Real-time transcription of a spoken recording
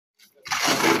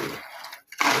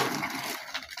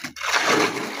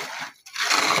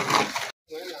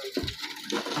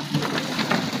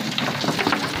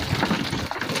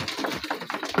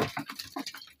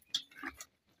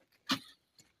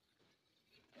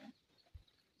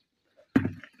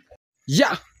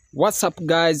Yeah, what's up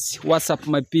guys? What's up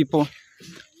my people?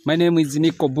 My name is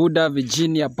Nico Buddha,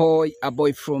 Virginia boy, a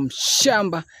boy from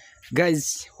Shamba.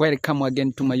 Guys, welcome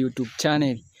again to my YouTube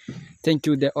channel. Thank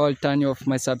you the all time of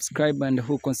my subscriber and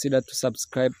who consider to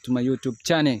subscribe to my YouTube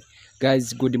channel.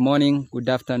 Guys, good morning, good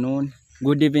afternoon,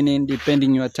 good evening,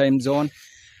 depending your time zone.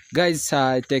 Guys,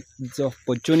 I take the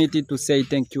opportunity to say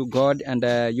thank you God and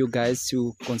you guys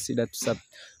who consider to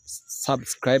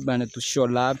subscribe and to show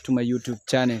love to my YouTube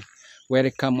channel.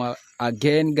 Welcome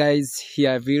again guys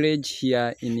here village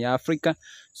here in Africa.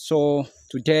 So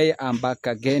today I'm back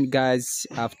again guys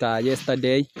after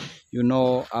yesterday,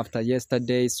 after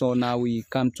yesterday. So now we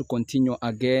come to continue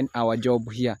again our job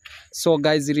here. So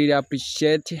guys, really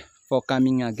appreciate for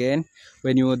coming again.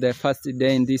 When you're the first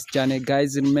day in this channel,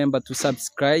 guys, remember to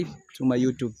subscribe to my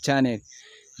YouTube channel.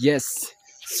 Yes,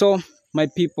 so my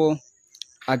people,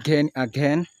 again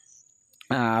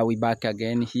we back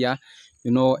again here.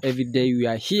 Every day we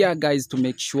are here guys to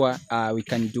make sure we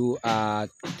can do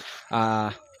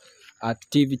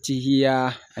activity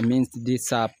here. I mean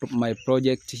this my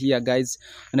project here guys,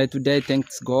 and today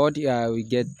thanks God we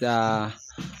get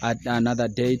another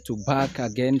day to back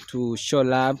again to show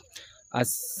love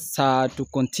as to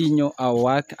continue our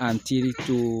work until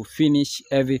to finish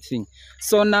everything.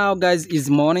 So now guys, it's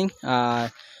morning.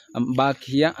 I'm back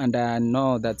here and I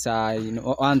know that I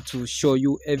want to show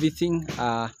you everything.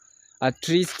 At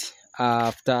least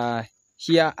after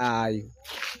here I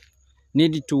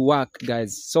need to work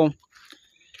guys. So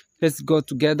let's go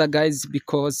together guys,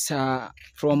 because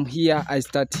from here I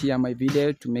start here my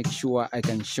video to make sure I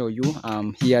can show you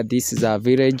here. This is a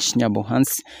village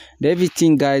Nyabohans.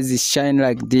 Everything guys is shine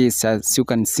like this, as you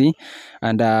can see,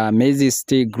 and maize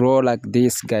still grow like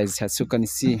this guys, as you can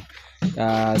see.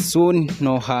 Soon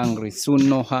no hungry,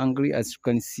 as you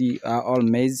can see. All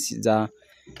maize is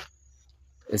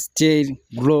still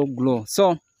grow.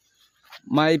 So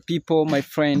my people, my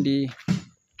friend,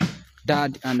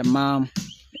 dad and mom,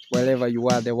 wherever you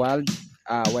are the world,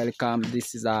 welcome.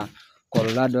 This is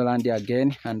Colorado land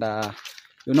again, and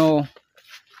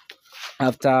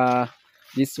after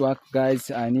this work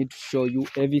guys, I need to show you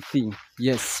everything.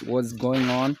 Yes, what's going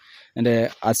on. And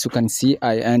as you can see,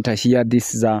 I enter here.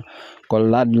 This is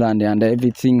Colorado land and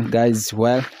everything guys.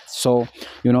 Well, so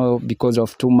because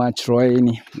of too much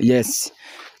rain, yes,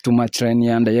 too much rain,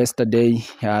 and yesterday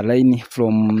rain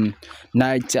from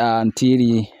night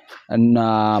until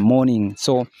morning.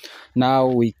 So now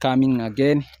we coming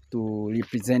again to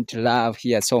represent love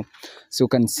here. So you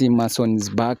can see Mason is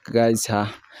back guys,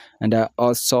 and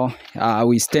also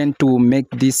we stand to make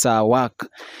this work.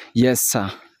 Yes,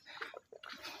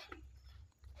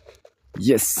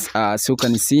 yes, so you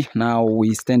can see now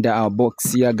we stand our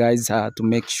box here guys, to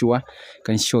make sure I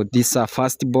can show this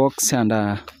first box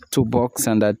and two box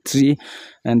and three,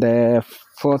 and the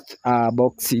fourth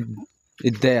box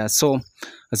is there. So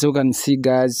as you can see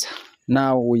guys,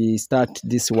 now we start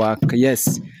this work.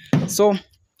 Yes, so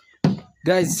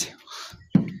guys,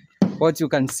 what you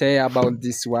can say about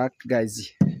this work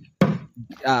guys,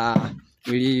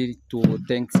 really to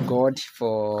thank God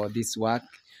for this work,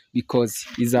 because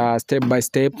it's a step by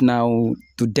step. Now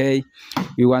today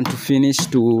we want to finish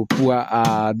to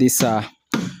pour this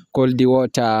cold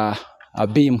water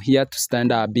beam here, to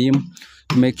stand our beam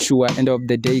to make sure end of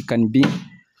the day can be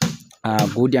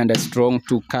good and strong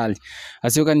to curl.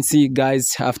 As you can see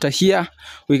guys, after here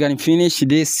we can finish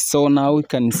this. So now we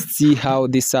can see how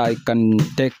this can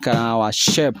take our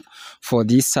shape for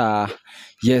this.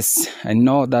 Yes, I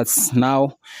know that's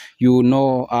now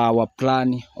our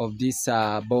plan of this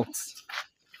box,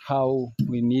 how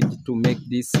we need to make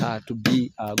this to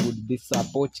be good, this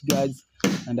porch guys.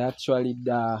 And actually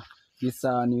this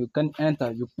you can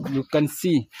enter, you can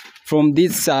see from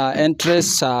this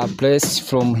entrance place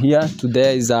from here to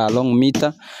there is a long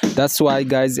meter. That's why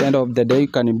guys, end of the day you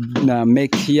can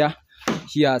make here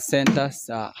centers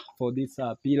for this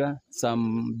pillar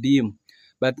some beam.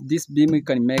 But this beam we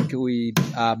can make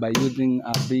with by using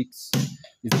bricks.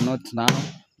 It's not now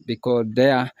because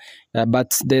there,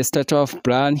 but the start of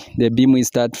plan, the beam will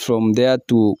start from there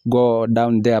to go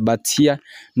down there. But here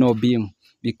no beam,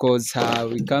 because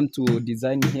we come to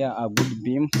design here a good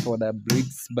beam for the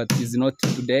bricks, but it's not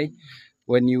today.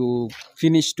 When you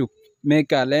finish to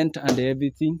make a length and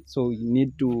everything, so you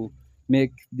need to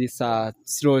make this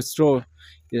slow.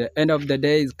 The end of the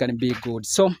day is can be good.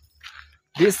 So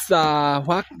this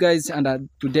work guys, and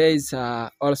today is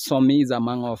also me is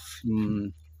among of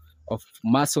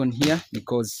mason here,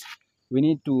 because we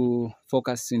need to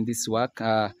focus in this work,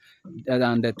 and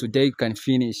today you can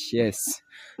finish. Yes,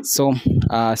 so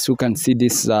as you can see,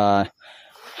 this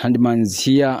handyman is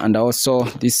here, and also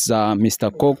this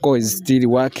Mr. Coco is still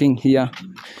working here.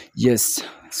 Yes,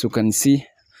 so you can see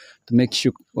to make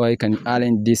sure I can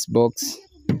arrange this box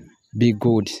be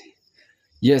good.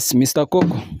 Yes, Mr.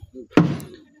 Coco,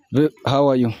 how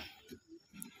are you?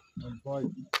 I'm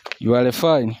fine. You are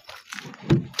fine.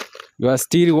 You are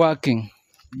still working.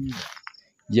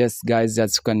 Yes, guys,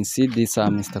 as you can see, this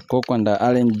Mr. Coco, and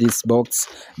I arranged this box.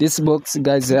 This box,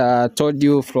 guys, I told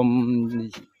you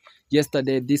from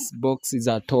yesterday. This box is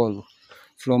at all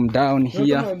from down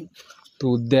here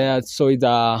to there, so it's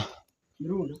a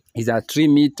 3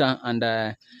 meter and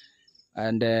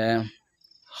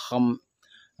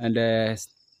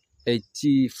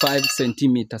 85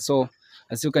 centimeters. So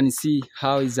as you can see,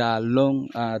 how is a long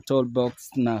tall box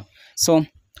now. So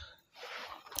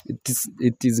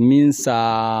it is means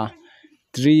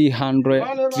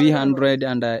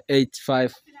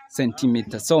 385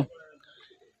 centimeters. So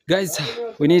guys,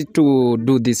 we need to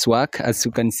do this work, as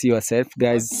you can see yourself,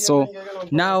 guys. So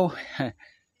now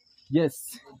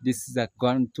yes, this is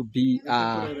going to be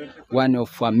one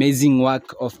of amazing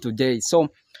work of today. So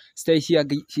stay here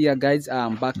guys.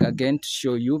 I'm back again to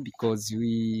show you, because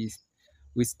we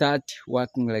start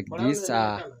working like this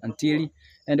until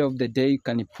end of the day you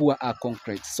can pour a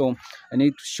concrete. So I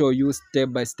need to show you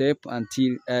step by step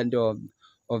until end of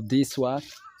this work.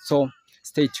 So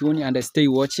stay tuned and stay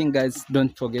watching, guys.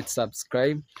 Don't forget to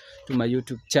subscribe to my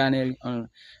YouTube channel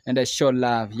and show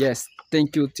love. Yes,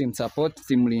 thank you team support,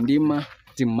 team Lindima,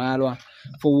 team Malwa,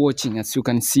 for watching. As you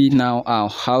can see now, our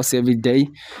house every day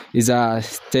is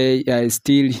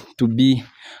still to be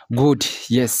good.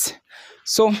 Yes,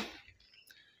 so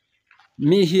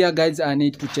me here, guys, I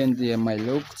need to change my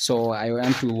look. So I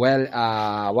want to work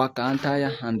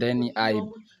entire, and then I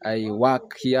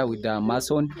work here with the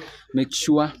mason. Make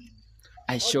sure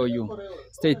I show you.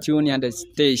 Stay tuned and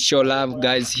stay show love,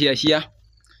 guys. Here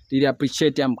really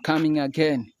appreciate I'm coming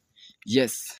again.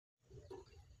 Yes,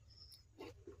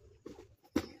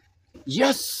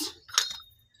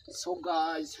 so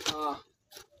guys,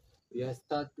 we are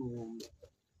start to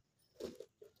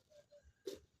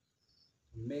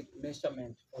make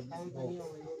measurement for this box.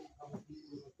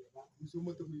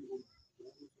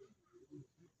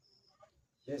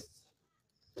 Yes.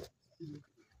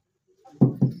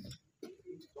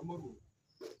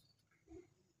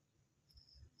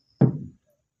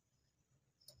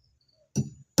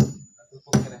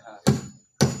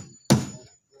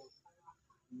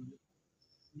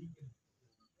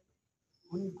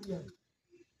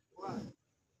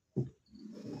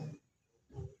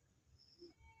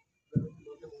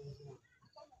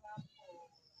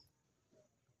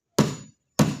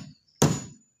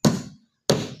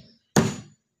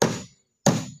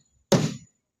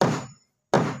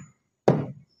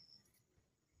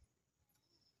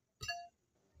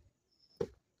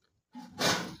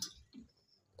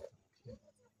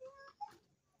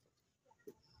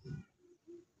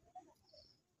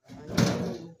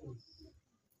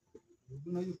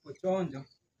 Chonjo.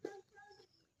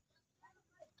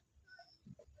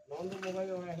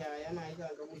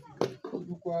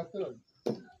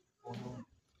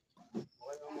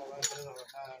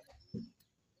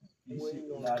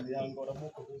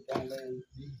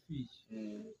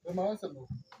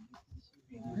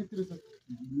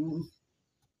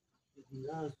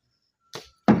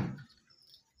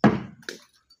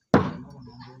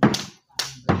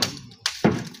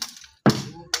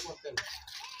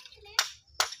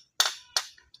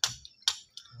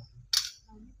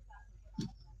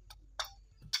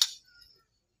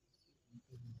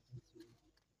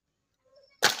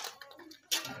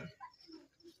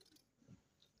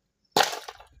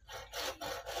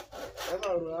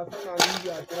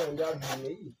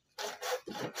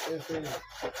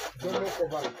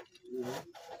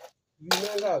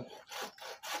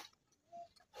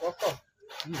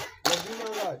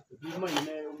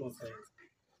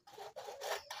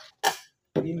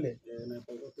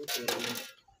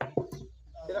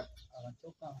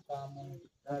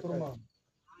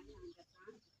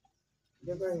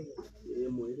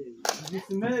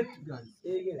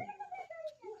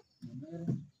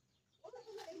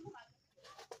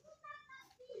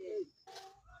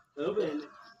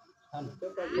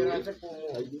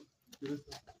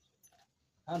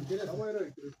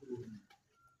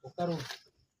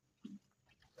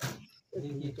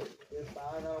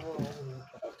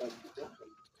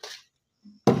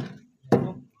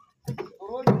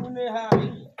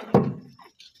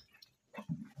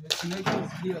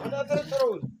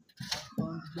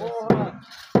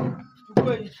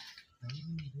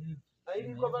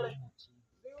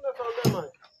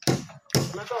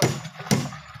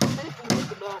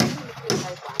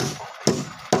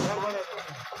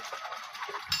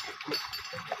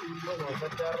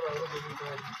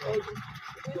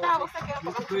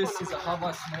 This is a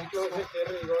harvest next.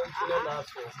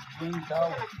 Bring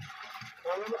down.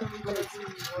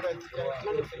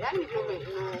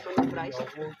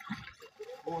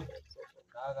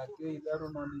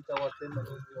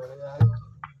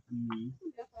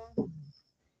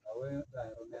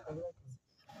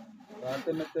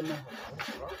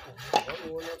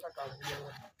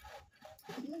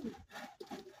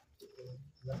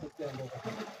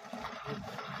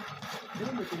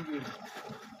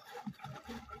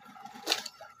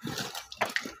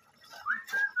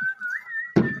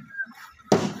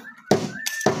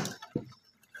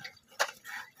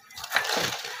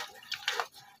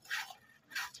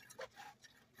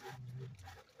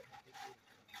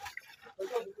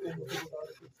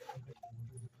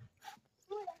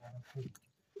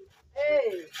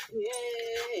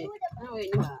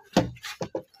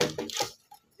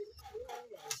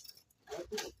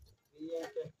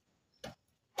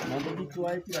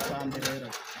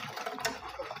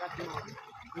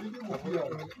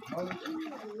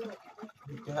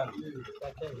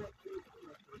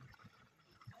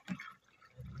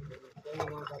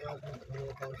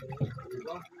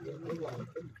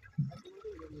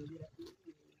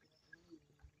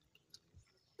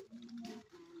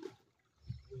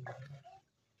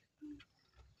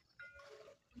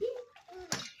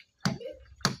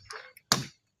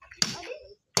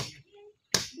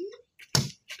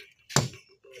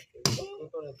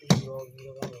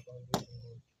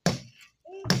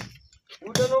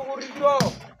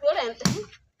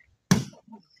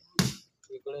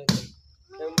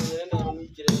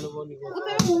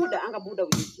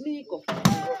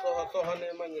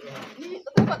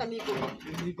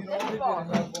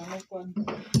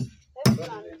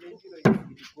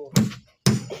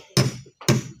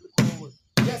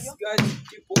 Yes, guys,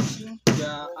 keep watching.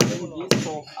 Yeah, arrange this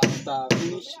for after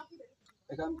finish.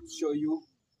 I can show you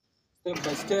step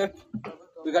by step.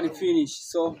 We're gonna finish.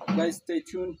 So, guys, stay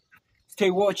tuned. Stay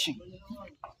watching.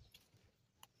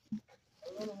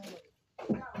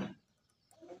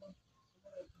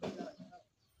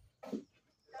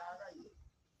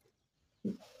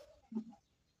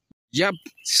 Yep.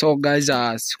 So, guys,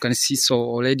 as you can see, so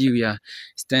already we are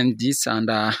stand this, and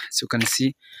as you can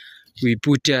see, we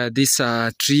put this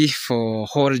tree for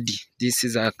hold. This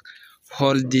is a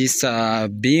hold this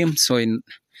beam, so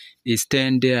it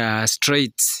stand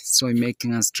straight. So we're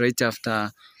making a straight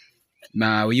after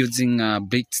using a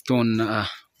big stone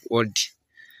wood.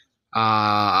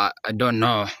 I don't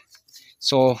know.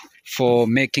 So for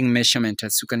making measurement,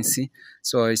 as you can see,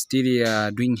 so I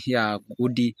still doing here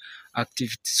good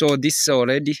activity. So this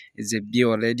already is a be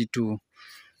already to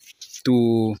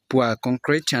pour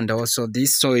concrete, and also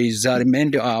this, so is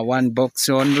remained one box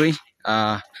only.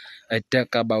 I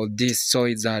talk about this, so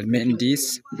it's remained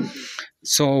this.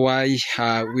 So why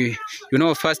we,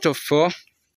 first of all,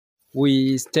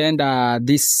 we stand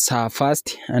this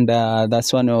first, and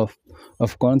that's one of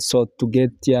course, so to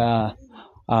get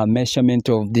measurement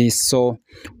of this. So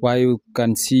why you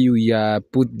can see we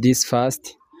put this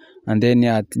first, and then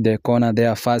at the corner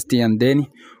there first, and then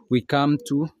we come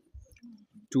to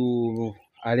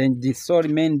arrange this. So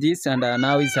remain this, and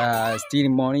now is still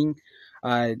morning.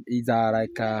 It's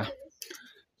like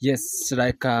yes,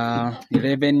 like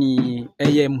 11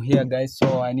 a.m. here, guys.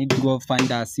 So I need to go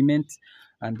find cement,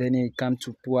 and then I come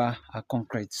to pour a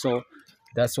concrete. So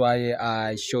that's why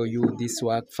I show you this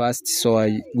work first. So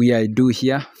I do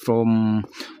here from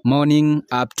morning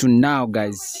up to now,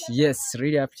 guys. Yes,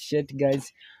 really appreciate,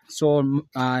 guys. So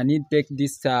I need to take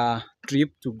this trip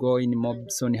to go in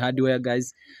Mobson Hardware,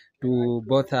 guys, to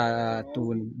both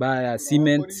to buy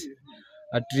cement,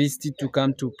 at least to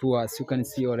come to pour. As you can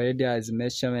see already as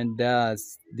measurement there,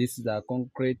 this is a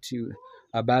concrete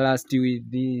ballast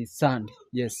with the sand.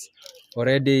 Yes,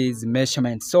 already is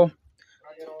measurement. So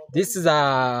this is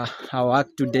our work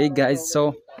today, guys.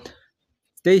 So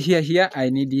stay here. I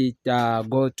need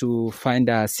go to find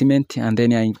cement, and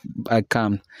then I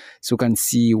come, so you can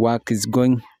see work is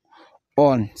going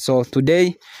on. So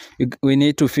today we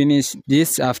need to finish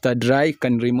this. After dry, you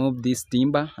can remove this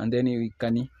timber, and then we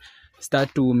can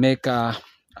start to make a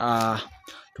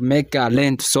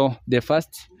length. So the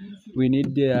first we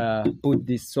need put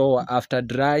this, so after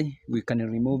dry we can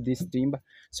remove this timber,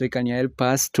 so it can help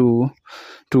us to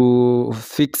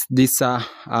fix this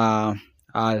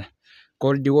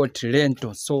cold water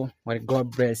rental. So my God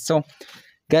bless. So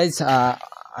guys,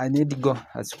 I need to go.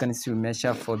 As you can see, we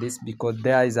measure for this because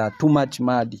there is too much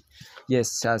mud.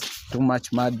 Yes, there's too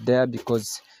much mud there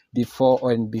because before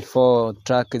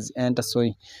truck is enter, so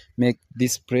we make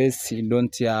this place, you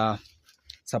don't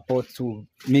support to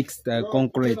mix the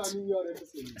concrete.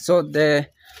 So the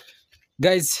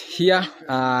guys here,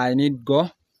 I need go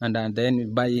and then we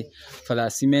buy for the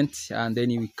cement, and then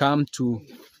we come to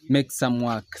make some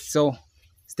work. So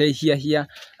stay here.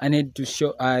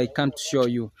 I come to show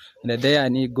you, and there I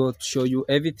need go to show you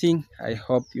everything. I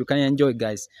hope you can enjoy,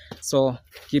 guys. So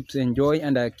keep enjoy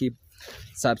and keep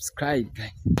subscribe.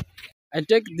 I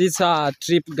take this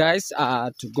trip, guys,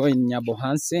 to go in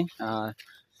Nyabohansi.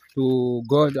 To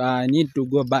go, I need to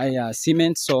go buy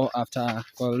cement. So after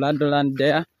Colorado land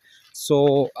there,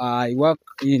 so I work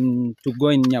in to go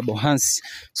in Nyabohansi.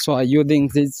 So I using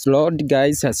this road,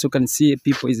 guys. As you can see,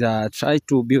 people is try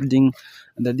to building.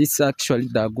 And this is actually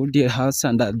the good house,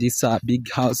 and this big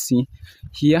house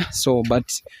here. So but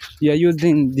we are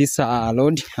using this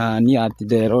road near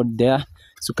the road there.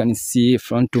 So you can see in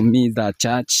front of me the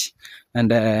church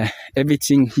and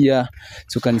everything here.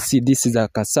 So you can see this is a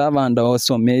cassava and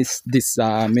also maize. This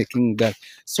making that.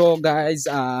 So guys,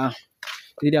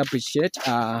 really appreciate.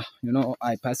 You know,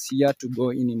 I pass here to go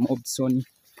in Mobson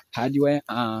hardware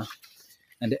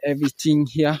and everything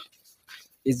here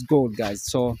is good, guys.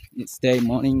 So it's day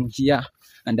morning here,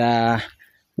 and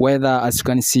weather, as you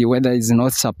can see, weather is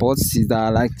not supposed is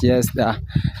like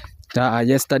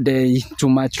yesterday too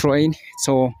much rain.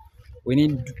 So we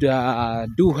need to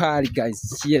do hard,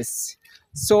 guys. Yes.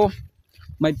 So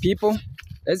my people,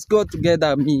 let's go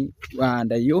together, me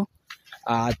and you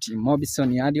at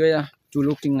Mobison hardware to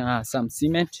looking at some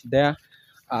cement there,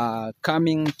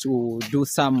 coming to do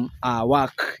some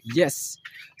work. Yes.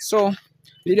 So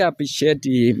really appreciate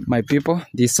my people.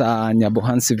 This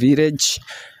Nyabohansi village,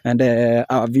 and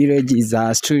our village is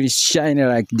still shining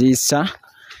like this.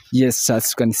 Yes,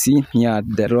 as you can see near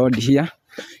the road here.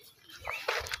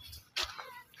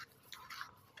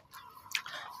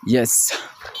 Yes.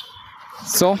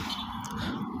 So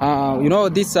you know,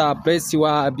 this place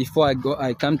where before I go,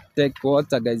 I come take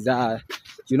water, guys.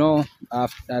 You know,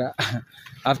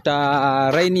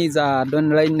 after rain is don't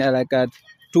rain like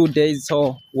 2 days,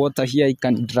 so water here it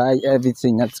can dry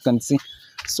everything, as you can see.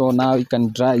 So now it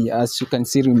can dry, as you can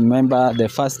see. Remember the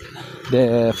first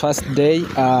day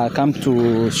come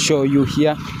to show you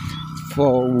here,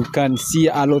 for we can see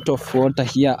a lot of water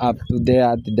here up to there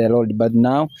at the road, but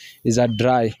now is a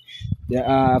dry.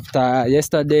 After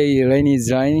yesterday rain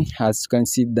is raining, as you can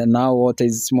see, the now water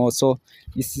is small. So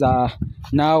it's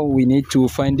now we need to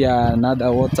find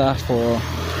another water for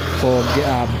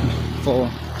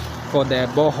the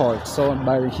borehole. So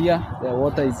by here the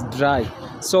water is dry.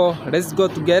 So let's go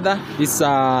together. This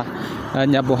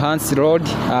Nyabohansi road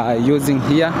using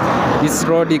here. This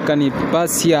road you can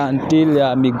pass here until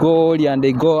Migori, and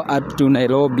they go up to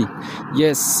Nairobi.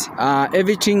 Yes,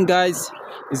 everything, guys,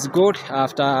 is good.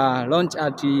 After launch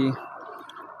at the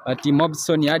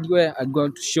Mobson hardware, I'm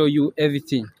going to show you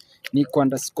everything.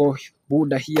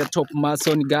 Nico_Buddha here, top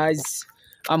mason, guys.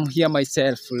 I'm here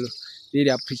myself. Really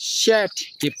appreciate.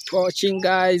 Keep watching,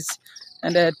 guys,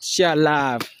 and share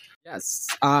love. Yes,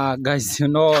 guys, you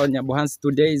know, Nyabohansi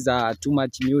today is too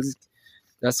much music.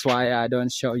 That's why I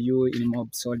don't show you in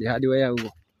Mobson hardware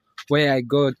where I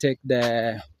go take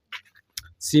the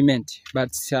cement.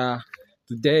 But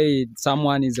today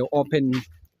someone is open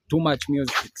too much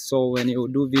music. So when you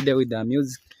do video with the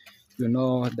music, you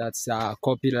know that's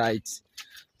copyright.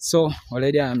 So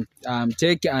already I'm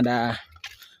taking, and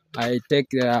I take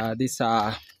this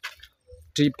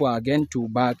trip again to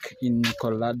back in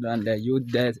Colorado, and I use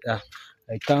that.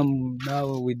 I come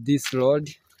now with this road.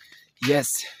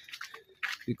 Yes,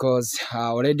 because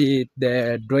already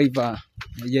the driver,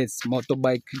 yes,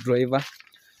 motorbike driver,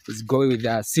 is going with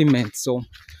the cement. So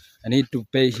I need to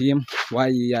pay him.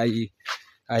 Why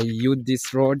I use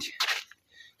this road?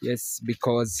 Yes,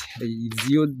 because he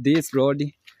used this road.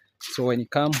 So when he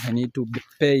come, I need to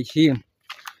pay him.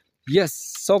 Yes.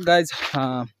 So guys,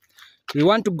 we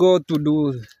want to go to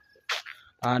do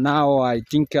now. I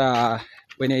think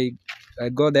when I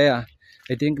go there,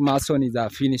 I think mason is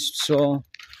finished. So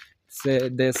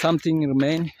there's something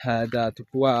remain to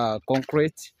pour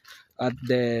concrete at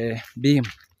the beam.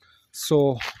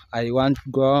 So I want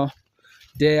to go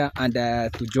there and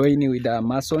to join with the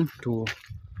mason to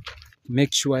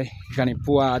make sure he can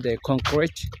pour the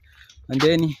concrete, and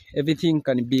then everything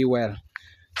can be well.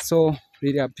 So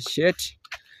really appreciate.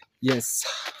 Yes,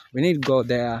 we need to go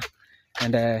there,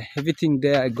 and everything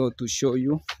there I go to show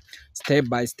you step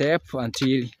by step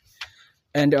until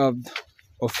end of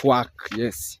work.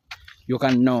 Yes, you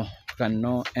can know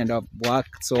end of work.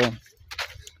 So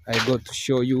I go to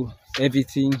show you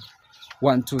everything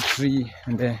 1 2 3,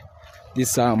 and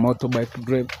this motorbike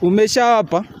driver umesha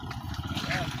hapa.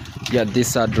 Yeah,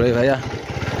 this driver, yeah,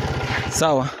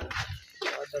 sawa.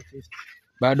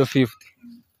 bado 50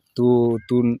 to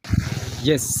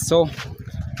yes. So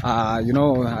you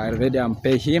know, I already am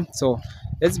pay him, so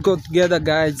let's go together,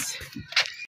 guys.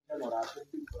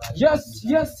 Yes.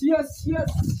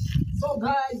 So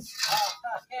guys,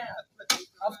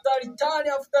 after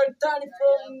returning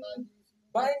from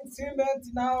buying cement,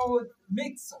 now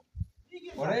mix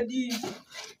already.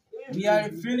 We are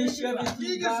finished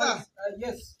everything, guys.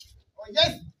 Yes. Oh,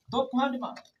 yes. Top hand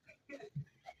man.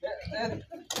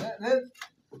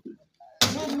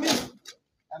 Let me.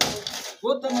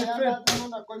 What am I friend?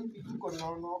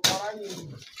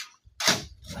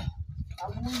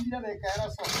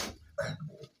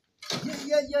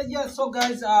 Yeah. So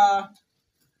guys,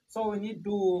 so we need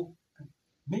to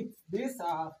mix this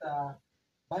after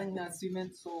buying the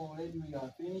cement. So already we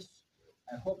are finished.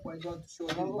 I hope I got to show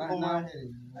you right now.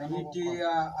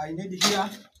 I need here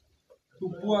to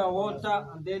pour water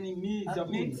and then mix the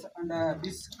mix, and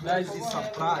this guys is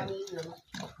supply.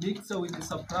 Mixer with the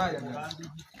supply.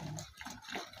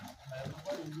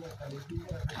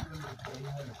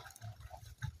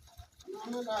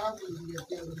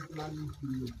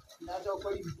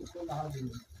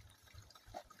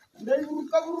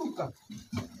 Buruka.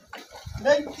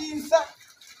 Naikisa.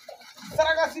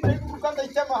 Saragasi buruka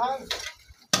ndaicha mahali.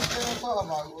 Pero kwa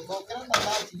mago, so kera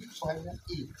ndati kwa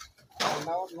hii.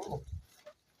 Nao no.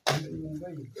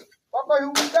 Papa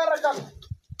yumidara kana.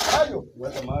 Ayo.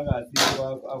 Wata maga ati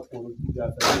wa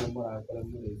akurudia sana mara kala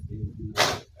mure.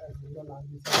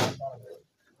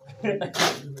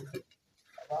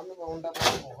 Kama maunda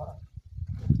kwa.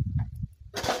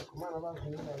 Kama na ba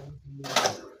kuenda hivi.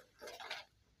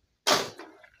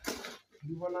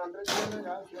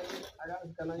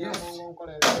 Yes.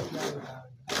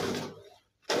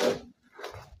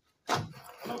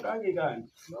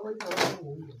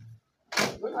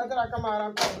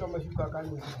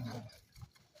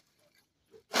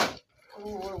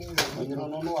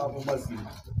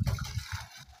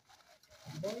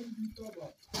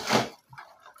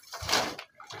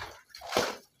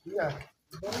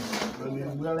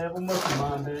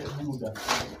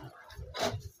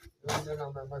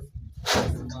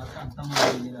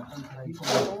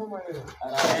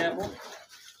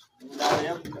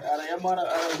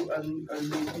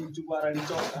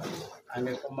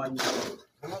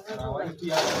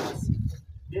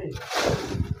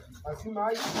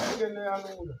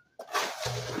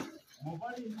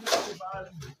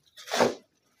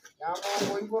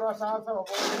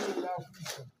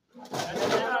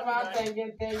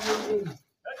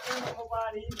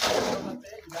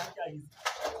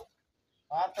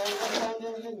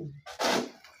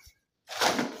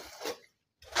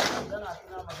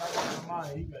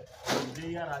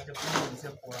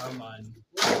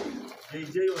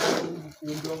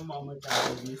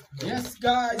 Yes,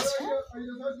 guys.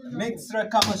 Mixer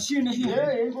machine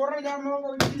here.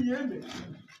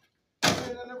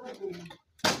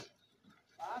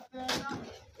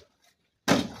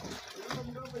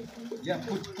 Yeah,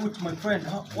 put my friend.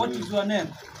 What is your name?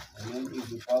 My name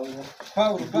is Paulo.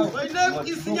 Paulo. My name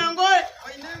is Nyangoy.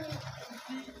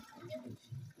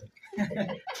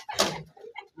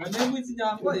 My name is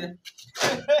Nyangoy.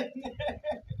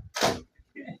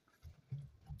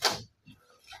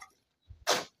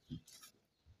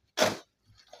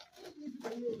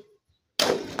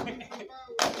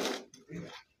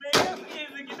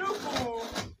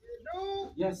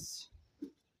 Yes.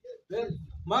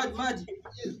 Well, mad.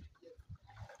 Yes.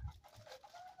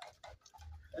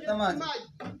 Mad.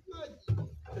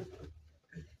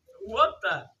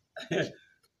 Water.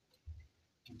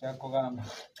 Chakogamba.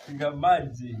 Kinga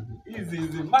maji.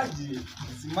 Hizi maji.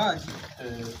 Hizi maji.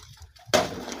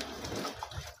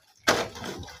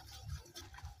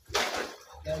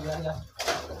 Yeah.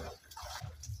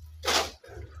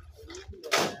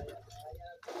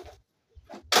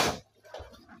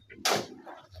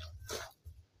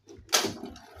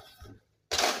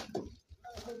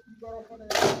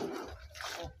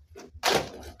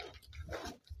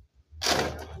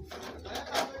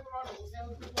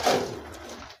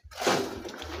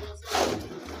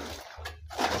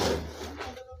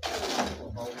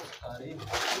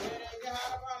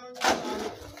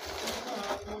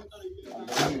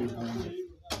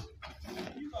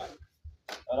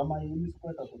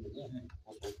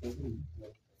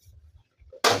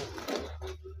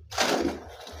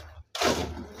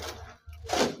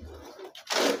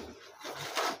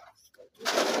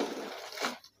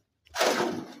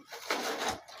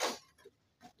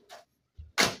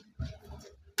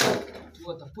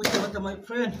 Put water, my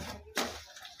friend.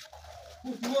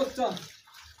 Put water.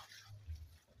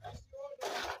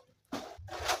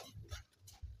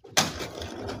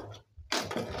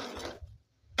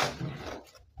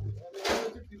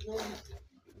 What?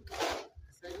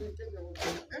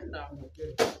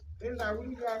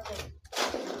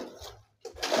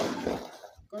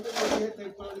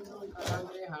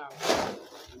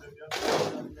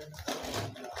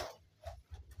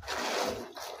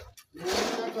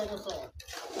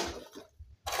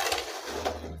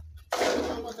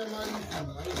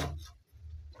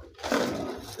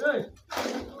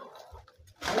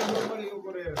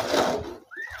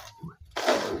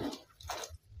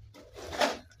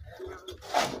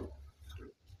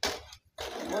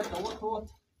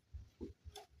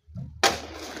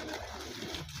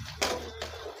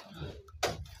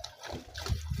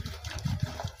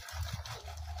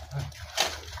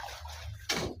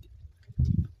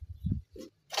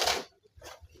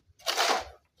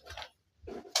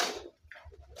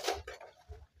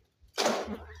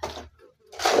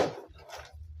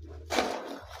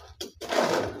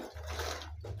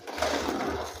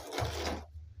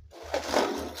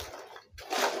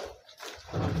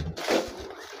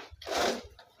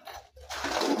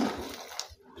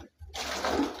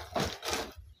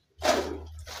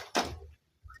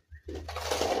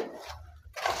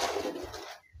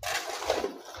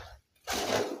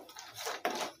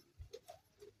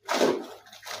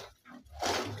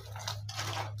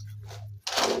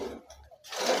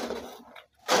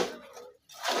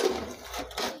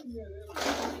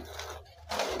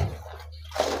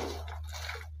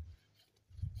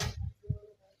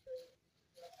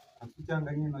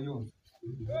 Kuchanganya na yo.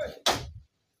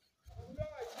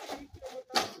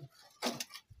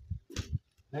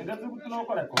 Nenda tu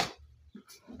tunakora ko.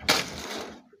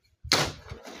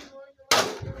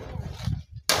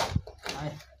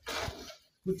 Hai.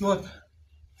 Kuchot.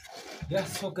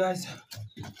 Yes, so guys,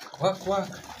 work.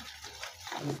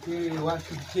 We're still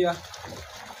working here.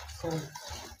 So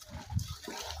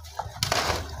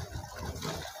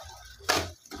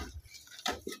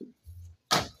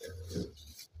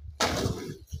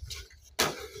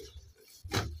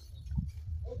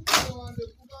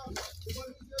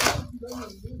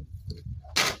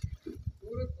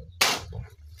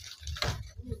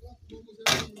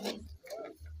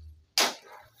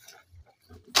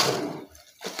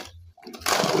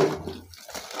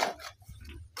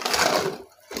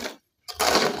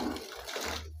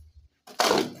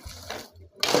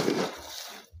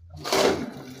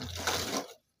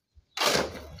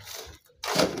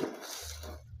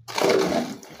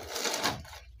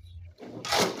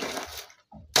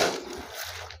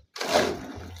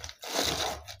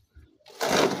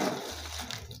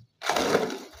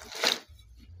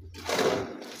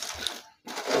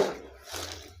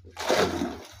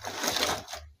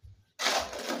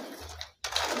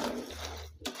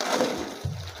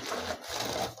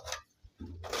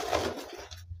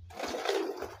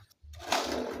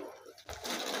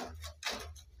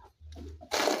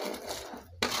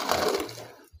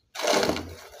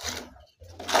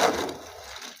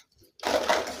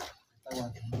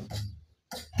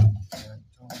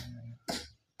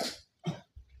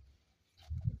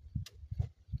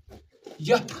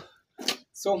yep.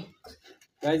 So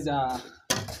guys,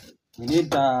 we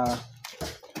need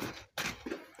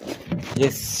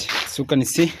yes, so you can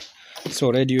see, so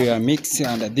already we are mixed,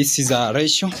 and this is a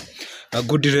ratio, a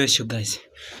good ratio, guys.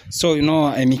 So you know,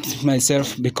 I mix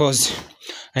myself because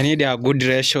I need a good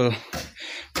ratio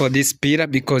for this pillar,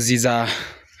 because it's a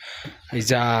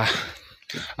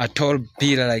tall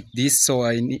pillar like this, so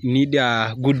I need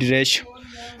a good ratio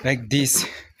like this.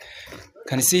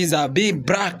 Can you see it's a big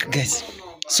black, guys?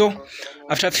 So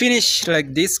after finish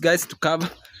like this, guys, to cover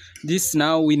this,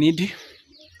 now we need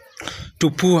to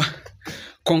pour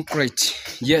concrete,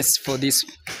 yes, for this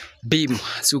beam.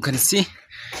 As you can see,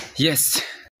 yes,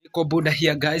 Eco Buddha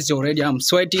here, guys. Already I'm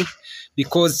sweating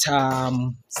because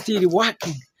still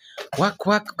working,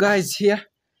 work, guys, here.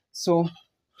 So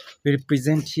we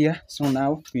represent here. So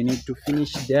now we need to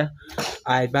finish there.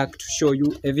 I back to show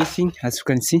you everything. As you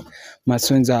can see, my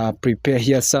sons are prepare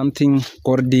here something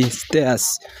called the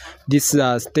stairs. These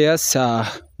stairs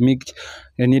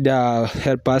they need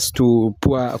help us to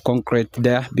pour concrete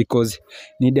there, because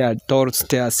need a tall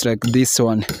stairs like this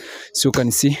one. So you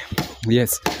can see,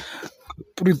 yes,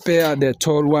 prepare the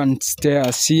tall one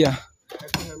stairs here.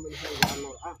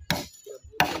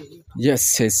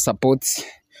 Yes, it supports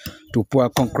to pour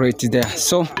concrete there.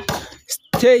 So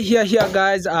stay here,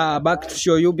 guys. Back to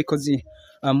show you, because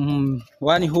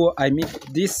one who I make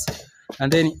this,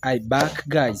 and then I back,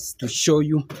 guys, to show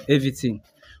you everything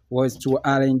was to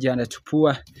arrange and to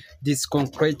pour this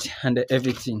concrete and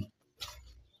everything.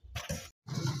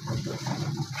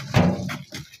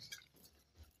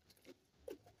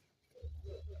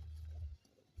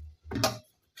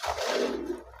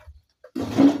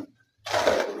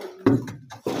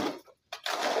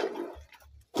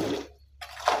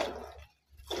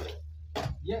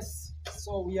 Yes,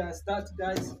 so we are start,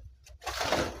 guys.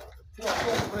 To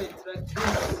cooperate like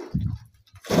this.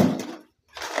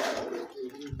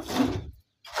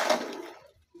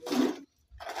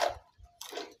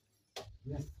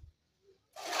 Yes.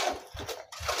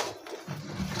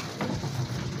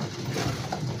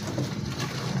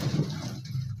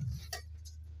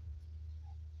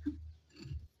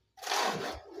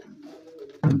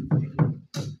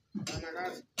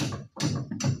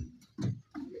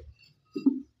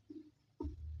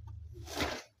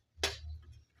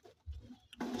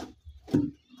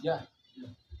 Yeah.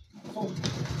 So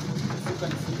as you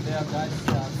can see there, guys.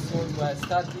 So we are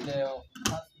starting the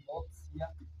first box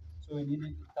here. So we need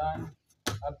to turn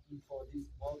up for this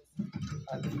box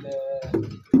at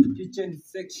the kitchen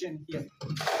section here.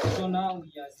 So now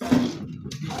we are starting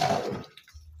this.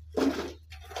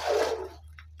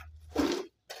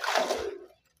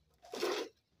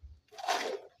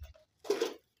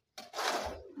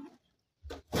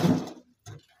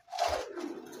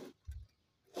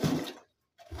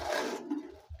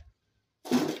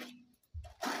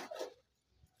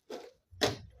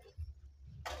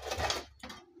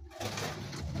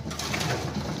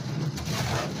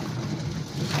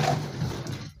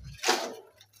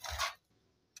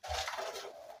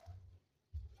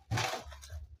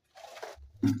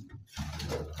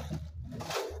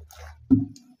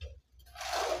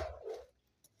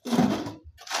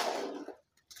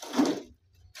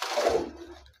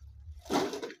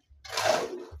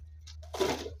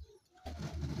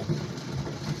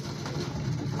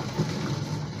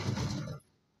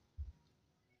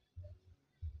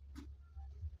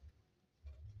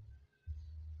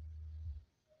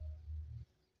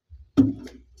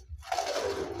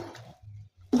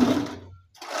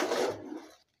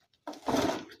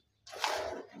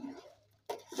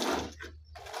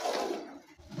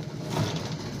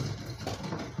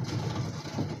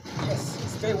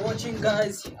 Yes, stay watching,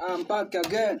 guys. I'm back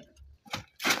again.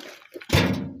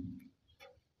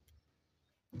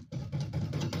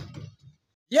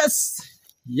 Yes,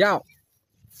 yeah,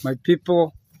 my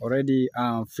people already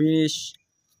finished.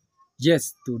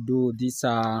 Yes, to do this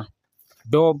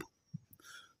job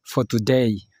for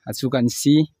today. As you can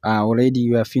see, already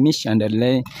we are finished, and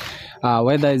the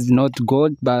weather is not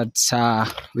good, but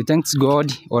we thanks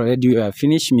God already we are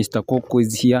finished. Mr. Coco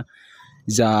is here.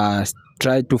 He's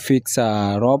try to fix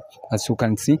a rope, as you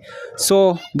can see.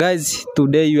 So guys,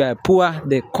 today you are pour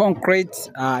the concrete.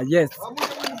 Yes,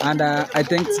 and I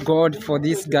thank God for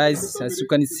this, guys. As you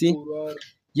can see,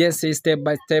 yes, step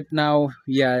by step now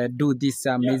we do this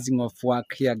amazing of work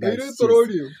here, guys.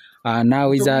 Yes.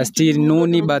 Now is still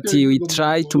noon, but we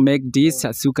try to make this.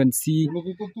 As you can see,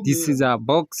 this is a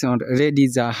box, and already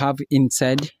is have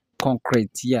inside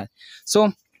concrete. Yeah.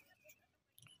 So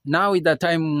now is the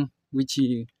time which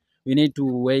we need to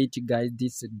wait, guys,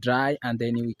 this dry, and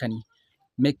then we can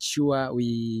make sure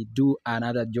we do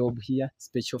another job here,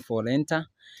 special for renter.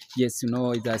 Yes, you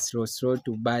know, it's a slow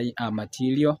to buy a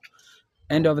material.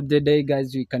 End of the day,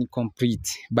 guys, we can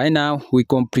complete. By now we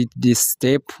complete this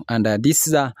step, and this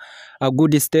is a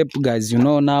good step, guys. You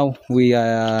know, now we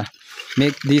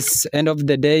make this. End of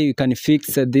the day, you can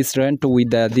fix this rent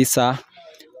with this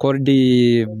called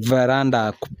the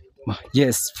veranda.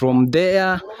 Yes, from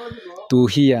there to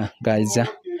here, guys,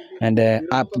 and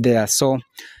up there. So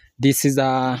this is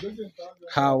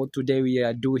how today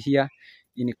we do here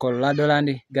in Colorado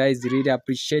land, guys. Really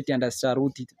appreciate and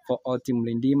salute it for all team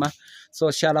Lindima. So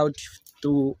shout out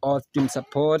to all team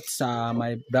supports,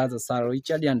 my brother Sir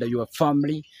Richard and your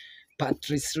family,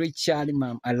 Patrice Richard,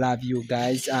 ma'am, I love you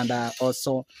guys, and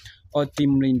also all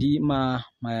team Lindima,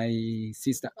 my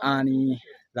sister Annie,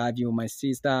 love you, my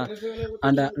sister,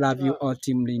 and love you all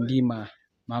team Lindima,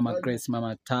 Mama Grace,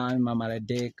 Mama Tan, Mama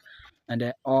Redek,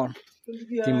 and all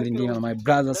team Lindima, my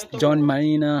brothers John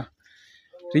Marina,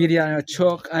 Lydia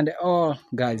Chalk, and all,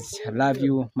 guys. I love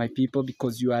you, my people,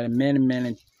 because you are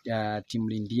men team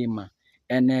Lindima,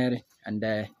 NL,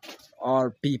 and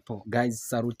all people, guys.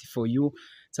 Salute for you,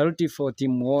 salute for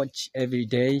team watch every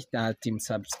day, team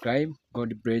subscribe.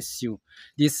 God bless you.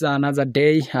 This is another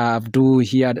day I've do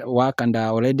here work, and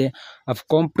already I've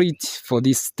complete for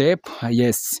this step.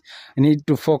 Yes, I need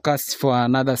to focus for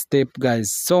another step,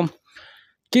 guys. So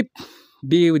keep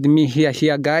be with me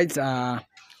here, guys.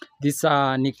 This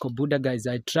Nico Buddha, guys.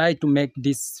 I try to make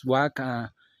this work.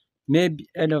 Maybe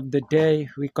end of the day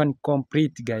we can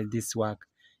complete, guys, this work.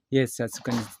 Yes, as you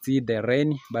can see the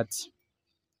rain, but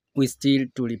we still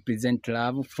to represent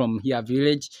love from here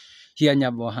village, here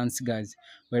Nyabohans, guys.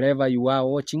 Wherever you are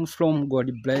watching from,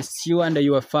 God bless you and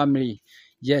your family.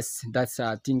 yes, that's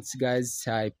things, guys.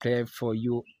 I pray for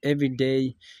you every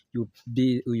day.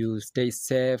 You stay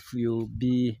safe. You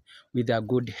be with a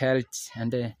good health,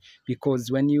 and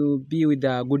because when you be with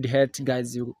a good health,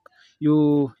 guys,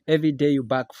 you every day you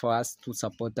back for us to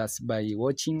support us by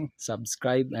watching,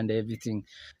 subscribe, and everything.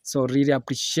 So really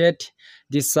appreciate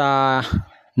this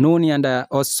Noni, and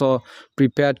also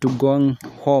prepare to go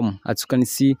home. As you can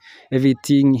see,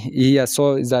 everything here.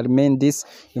 So is that remain this,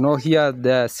 you know, here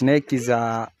the snake is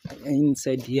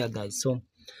inside here, guys. So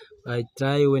I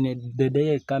try when the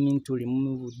day coming to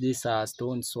remove this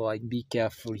stone, so I be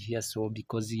careful here. So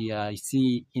because here I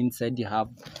see inside you have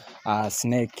a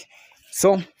snake.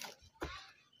 So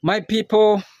my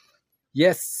people,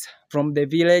 yes, from the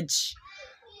village,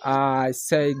 I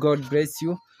say God bless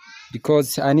you,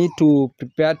 because I need to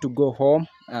prepare to go home.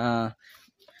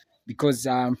 Because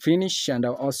I'm finished, and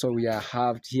also we are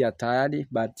have here tired,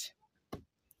 but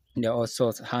they're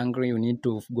also hungry. We need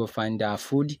to go find our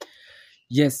food.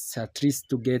 Yes, at least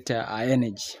to get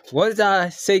energy. What I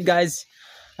say, guys,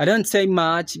 I don't say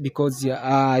much, because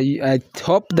I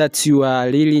hope that you are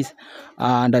really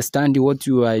understand what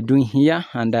you are doing here,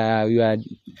 and you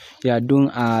are doing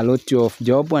a lot of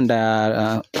job, and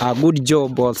a good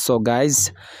job also,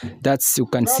 guys. That's you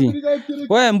can see.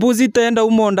 We mbuzi itaenda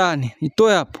humo ndani,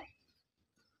 itoe hapo,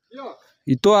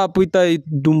 itoe hapo,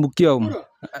 itadumbukia humo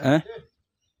eh?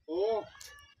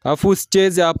 Afu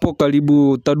usicheze hapo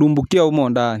karibu, utadumbukia humo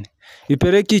ndani.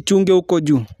 Ipeleke ichunge huko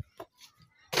juu.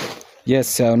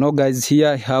 Yes, no guys, here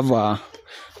I have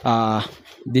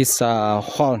this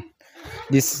hole.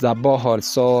 This is a borehole.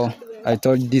 So I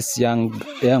told this young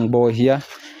boy here,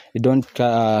 you don't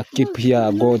keep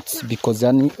here goats, because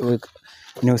then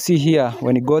you see here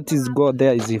when goat is go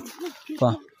there is if.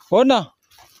 Ona,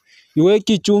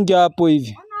 iweki chunge hapo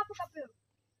hivi.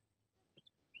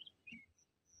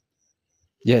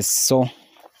 Yes, so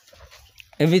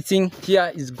everything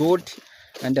here is good,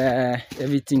 and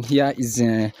everything here is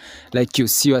like you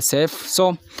see yourself.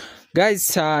 So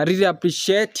guys, really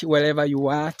appreciate wherever you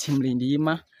are, Team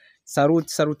Lindima.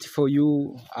 Salute for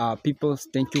you people.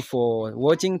 Thank you for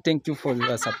watching, thank you for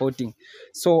supporting.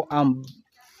 So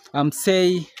I'm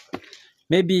say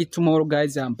maybe tomorrow,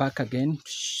 guys, I'm back again,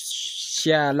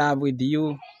 share love with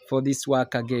you for this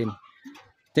work again.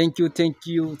 Thank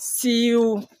you, see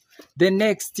you the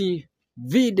next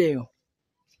video.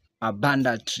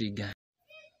 Abundant trigger.